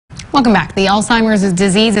Welcome back. The Alzheimer's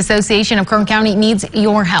Disease Association of Kern County needs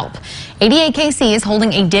your help. ADAKC is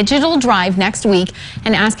holding a digital drive next week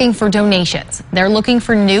and asking for donations. They're looking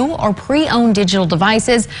for new or pre-owned digital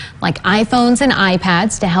devices like iPhones and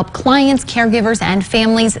iPads to help clients, caregivers, and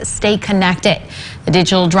families stay connected. The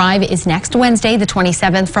digital drive is next Wednesday, the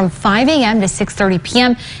 27th, from 5 a.m. to 6:30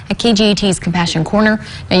 p.m. at KGET's Compassion Corner.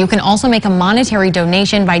 Now, you can also make a monetary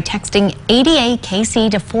donation by texting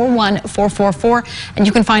ADAKC to 41444, and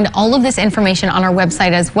you can find all of this information on our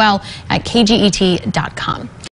website as well at kget.com.